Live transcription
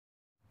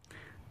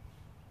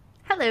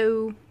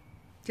Hello. Do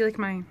you like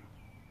my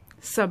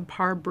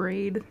subpar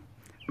braid?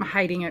 I'm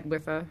hiding it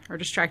with or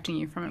distracting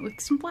you from it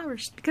with some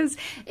flowers because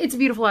it's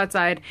beautiful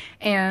outside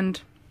and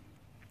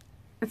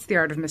it's the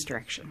art of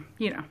misdirection,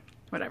 you know,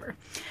 whatever.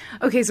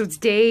 Okay, so it's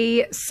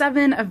day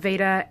 7 of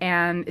VEDA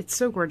and it's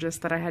so gorgeous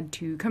that I had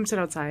to come sit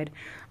outside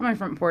on my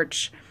front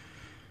porch.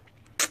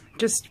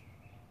 Just,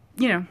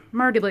 you know,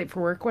 I'm already late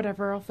for work,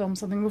 whatever, I'll film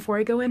something before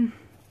I go in.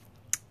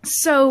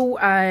 So,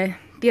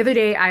 the other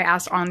day I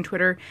asked on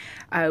Twitter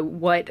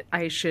what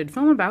I should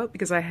film about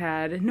because I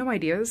had no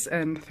ideas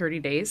and 30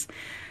 days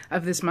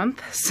of this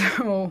month,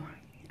 so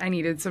I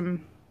needed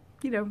some,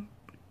 you know,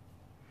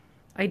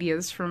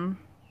 ideas from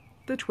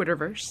the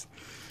Twitterverse.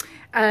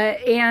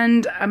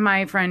 And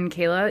my friend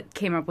Kayla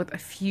came up with a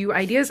few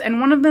ideas, and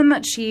one of them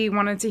that she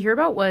wanted to hear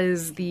about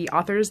was the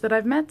authors that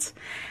I've met.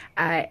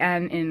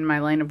 And in my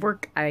line of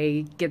work,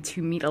 I get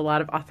to meet a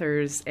lot of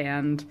authors,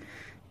 and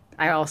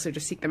I also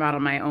just seek them out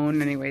on my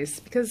own anyways,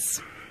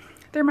 because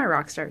they're my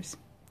rock stars.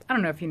 I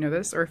don't know if you know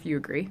this or if you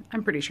agree.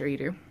 I'm pretty sure you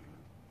do.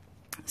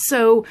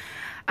 So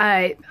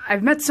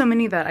I've met so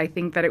many that I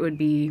think that it would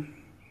be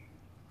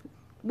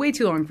way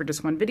too long for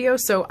just one video.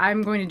 So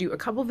I'm going to do a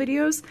couple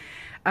videos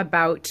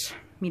about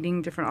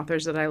meeting different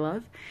authors that I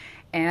love.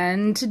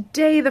 And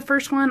today, the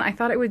first one, I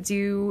thought I would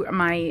do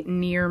my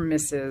near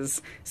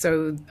misses.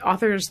 So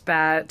authors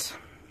that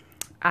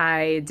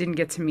I didn't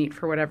get to meet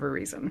for whatever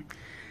reason.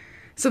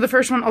 So the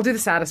first one, I'll do the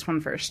saddest one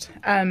first.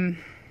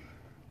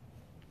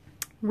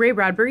 Ray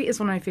Bradbury is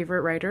one of my favorite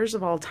writers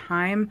of all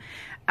time.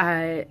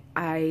 I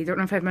don't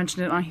know if I've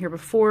mentioned it on here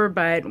before,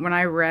 but when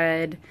I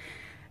read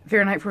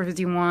Fahrenheit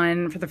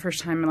 451 for the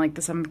first time in like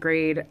the 7th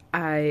grade,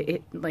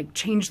 it like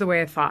changed the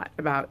way I thought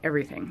about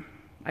everything.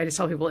 I just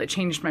tell people it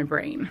changed my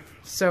brain.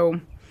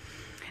 So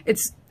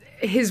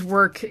his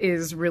work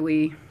is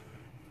really,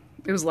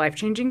 it was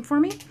life-changing for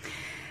me.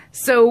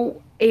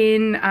 So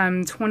in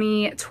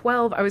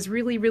 2012, I was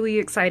really, really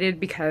excited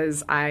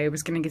because I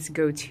was going to get to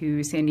go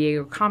to San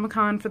Diego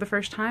Comic-Con for the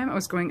first time. I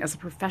was going as a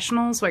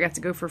professional, so I got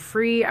to go for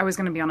free. I was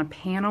going to be on a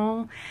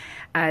panel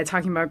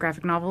talking about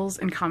graphic novels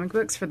and comic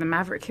books for the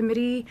Maverick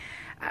Committee.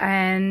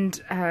 And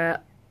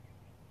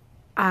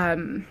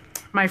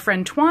my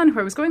friend Twan, who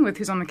I was going with,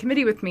 who's on the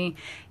committee with me,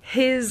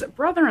 his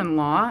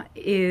brother-in-law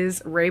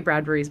is Ray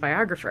Bradbury's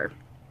biographer.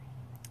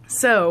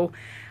 So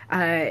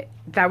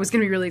that was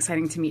going to be really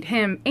exciting to meet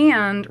him.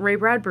 And Ray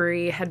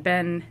Bradbury had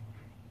been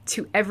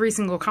to every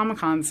single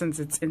Comic-Con since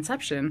its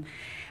inception.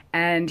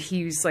 And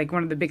he's like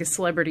one of the biggest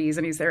celebrities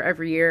and he's there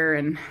every year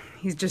and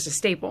he's just a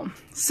staple.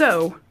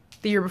 So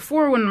the year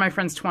before, when my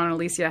friends Twan and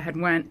Alicia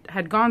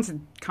had gone to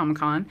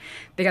Comic-Con,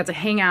 they got to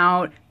hang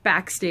out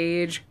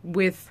backstage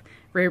with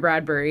Ray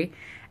Bradbury.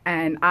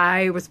 And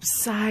I was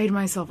beside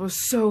myself. I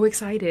was so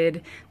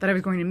excited that I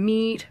was going to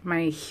meet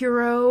my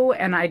hero,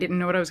 and I didn't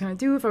know what I was going to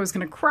do, if I was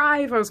going to cry,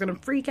 if I was going to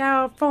freak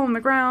out, fall on the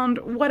ground,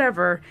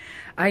 whatever.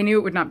 I knew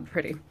it would not be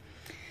pretty.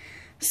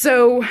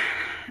 So,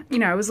 you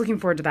know, I was looking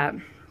forward to that.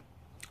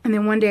 And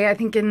then one day, I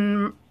think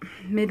in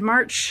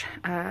mid-March,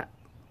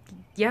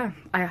 yeah,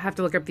 I have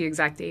to look up the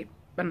exact date,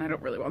 but I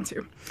don't really want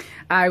to.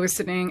 I was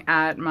sitting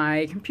at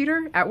my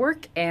computer at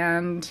work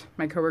and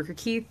my coworker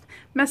Keith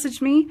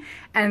messaged me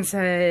and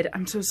said,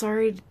 "I'm so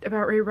sorry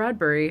about Ray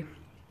Bradbury."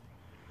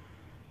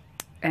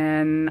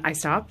 And I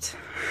stopped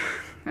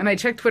and I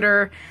checked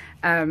Twitter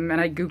and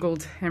I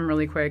Googled him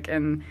really quick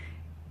and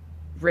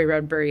Ray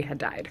Bradbury had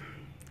died.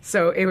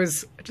 So it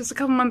was just a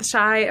couple months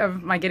shy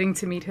of my getting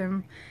to meet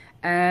him.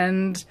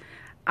 And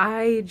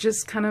I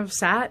just kind of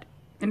sat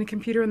in a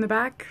computer in the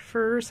back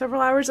for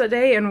several hours a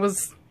day and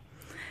was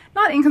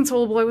not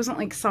inconsolable. I wasn't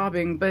like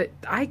sobbing, but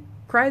I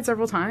cried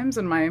several times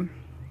and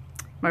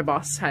my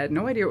boss had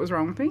no idea what was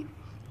wrong with me.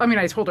 I mean,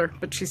 I told her,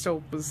 but she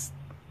still was,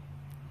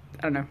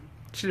 I don't know,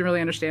 she didn't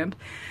really understand.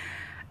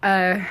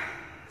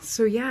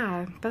 So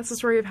yeah, that's the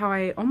story of how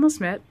I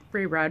almost met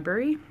Ray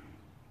Bradbury,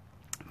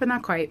 but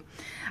not quite.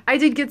 I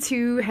did get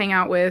to hang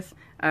out with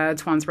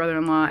Twan's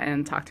brother-in-law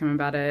and talk to him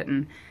about it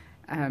and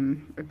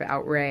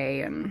about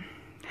Ray and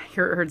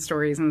heard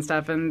stories and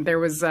stuff. And there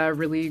was a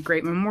really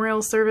great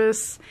memorial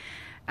service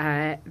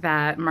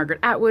that Margaret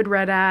Atwood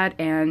read at,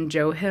 and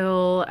Joe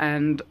Hill,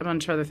 and a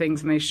bunch of other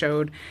things, and they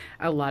showed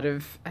a lot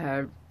of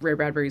Ray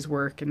Bradbury's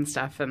work and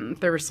stuff, and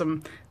there were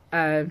some,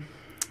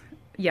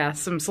 yeah,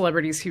 some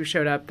celebrities who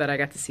showed up that I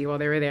got to see while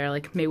they were there,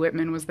 like Mae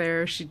Whitman was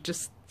there, she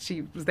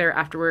was there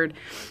afterward,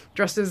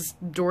 dressed as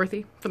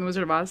Dorothy from The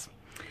Wizard of Oz.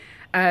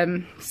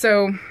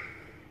 So,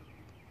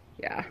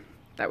 yeah,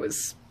 that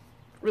was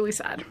really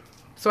sad.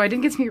 So I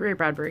didn't get to meet Ray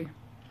Bradbury.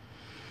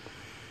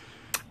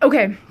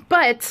 Okay,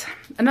 but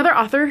another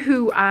author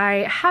who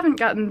I haven't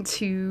gotten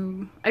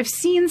to, I've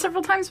seen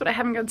several times, but I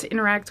haven't gotten to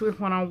interact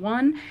with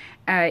one-on-one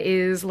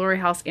is Laurie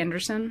Halse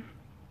Anderson,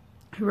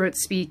 who wrote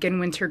Speak and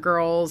Winter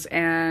Girls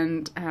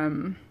and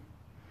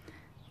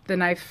The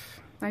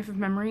Knife of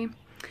Memory.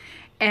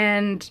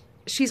 And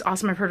she's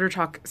awesome. I've heard her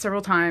talk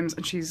several times,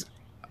 and she's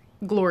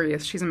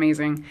glorious. She's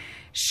amazing.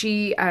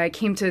 She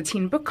came to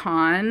Teen Book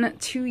Con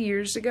 3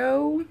 years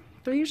ago.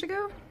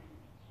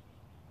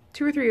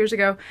 2 or 3 years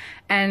ago,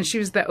 and she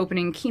was the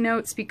opening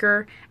keynote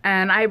speaker,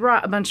 and I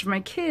brought a bunch of my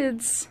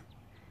kids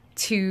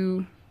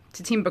to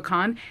Team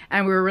BookCon,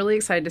 and we were really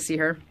excited to see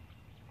her.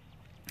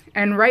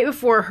 And right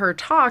before her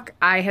talk,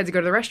 I had to go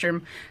to the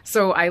restroom,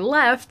 so I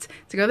left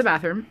to go to the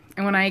bathroom,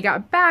 and when I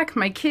got back,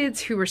 my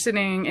kids who were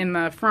sitting in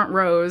the front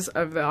rows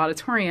of the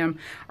auditorium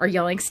are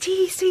yelling,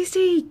 Steve,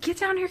 get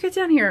down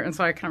here, and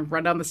so I kind of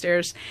run down the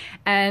stairs,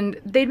 and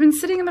they'd been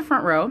sitting in the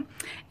front row,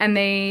 and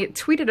they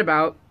tweeted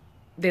about,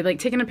 they'd like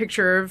taken a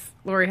picture of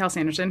Laurie Halse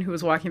Anderson, who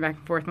was walking back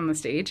and forth on the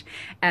stage,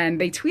 and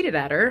they tweeted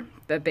at her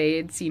that they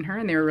had seen her,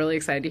 and they were really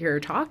excited to hear her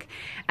talk,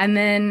 and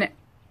then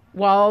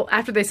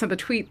after they sent the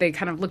tweet, they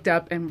kind of looked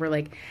up and were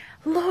like,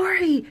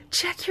 Laurie,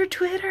 check your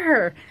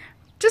Twitter.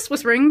 Just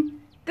whispering.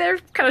 They're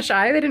kind of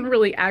shy. They didn't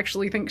really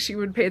actually think she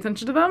would pay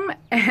attention to them.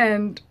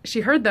 And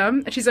she heard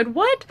them and she said,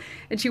 what?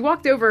 And she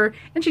walked over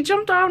and she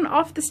jumped down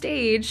off the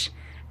stage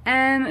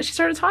and she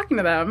started talking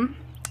to them.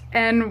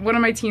 And one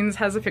of my teens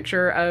has a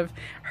picture of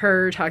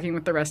her talking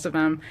with the rest of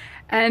them.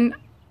 And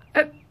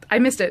I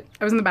missed it.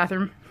 I was in the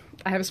bathroom.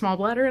 I have a small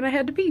bladder and I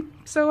had to pee,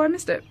 so I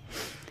missed it.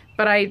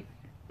 But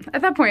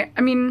at that point,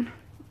 I mean,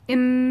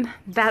 in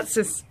that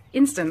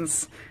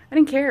instance, I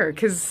didn't care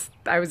because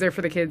I was there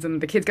for the kids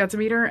and the kids got to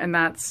meet her, and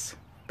that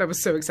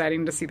was so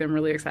exciting to see them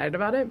really excited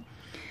about it.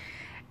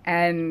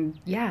 And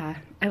yeah,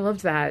 I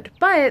loved that.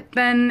 But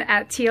then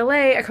at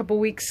TLA a couple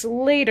weeks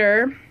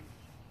later,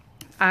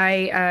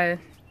 I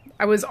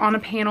was on a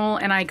panel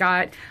and I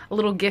got a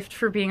little gift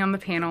for being on the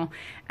panel,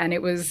 and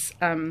it was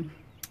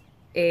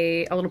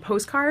a little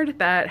postcard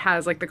that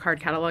has like the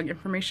card catalog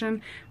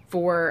information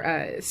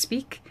for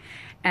Speak.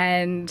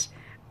 And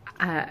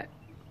I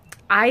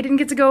didn't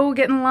get to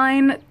get in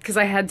line because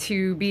I had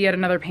to be at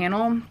another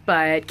panel,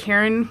 but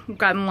Karen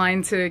got in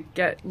line to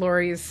get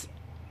Laurie's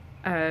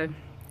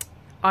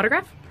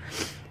autograph,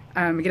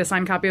 get a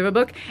signed copy of a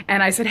book,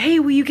 and I said, hey,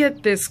 will you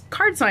get this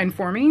card signed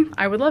for me?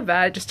 I would love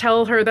that. Just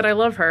tell her that I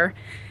love her.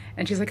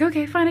 And she's like,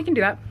 okay, fine, I can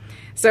do that.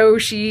 So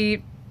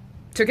she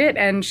took it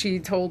and she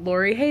told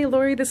Laurie, hey,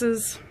 Laurie, this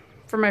is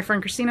for my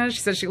friend Christina. She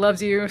said she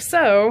loves you.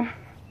 So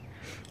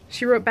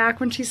she wrote back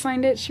when she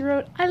signed it, she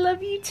wrote, I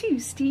love you too,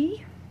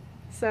 Steve.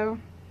 So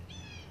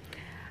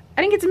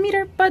I didn't get to meet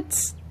her,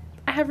 but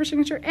I have her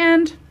signature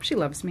and she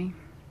loves me.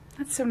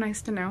 That's so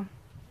nice to know.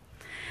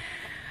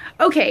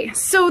 Okay,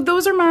 so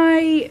those are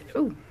my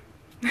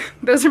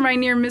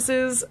near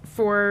misses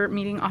for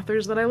meeting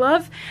authors that I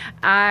love.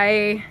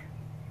 I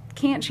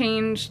can't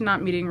change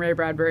not meeting Ray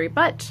Bradbury,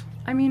 but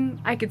I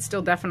mean, I could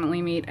still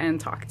definitely meet and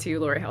talk to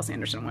Laurie Halse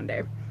Anderson one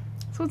day.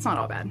 So it's not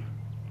all bad.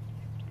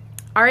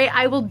 All right,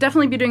 I will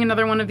definitely be doing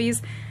another one of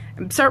these,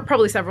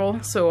 probably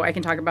several, so I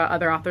can talk about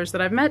other authors that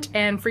I've met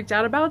and freaked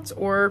out about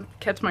or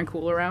kept my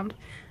cool around.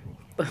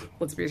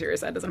 Let's be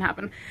serious, that doesn't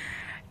happen.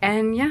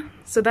 And yeah,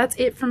 so that's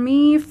it for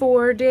me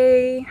for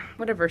day,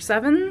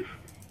 7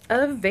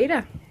 of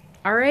VEDA.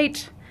 All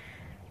right,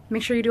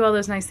 make sure you do all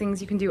those nice things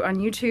you can do on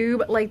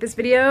YouTube. Like this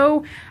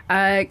video,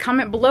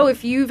 comment below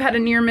if you've had a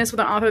near miss with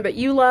an author that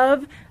you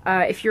love,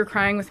 if you're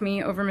crying with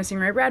me over missing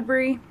Ray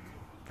Bradbury,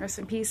 rest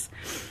in peace.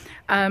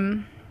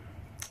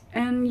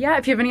 And yeah,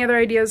 if you have any other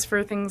ideas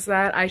for things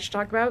that I should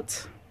talk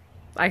about,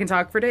 I can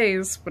talk for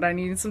days, but I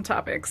need some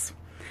topics.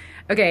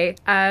 Okay,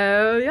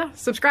 yeah,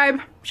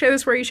 subscribe, share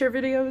this where you share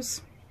videos,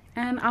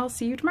 and I'll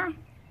see you tomorrow.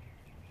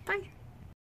 Bye.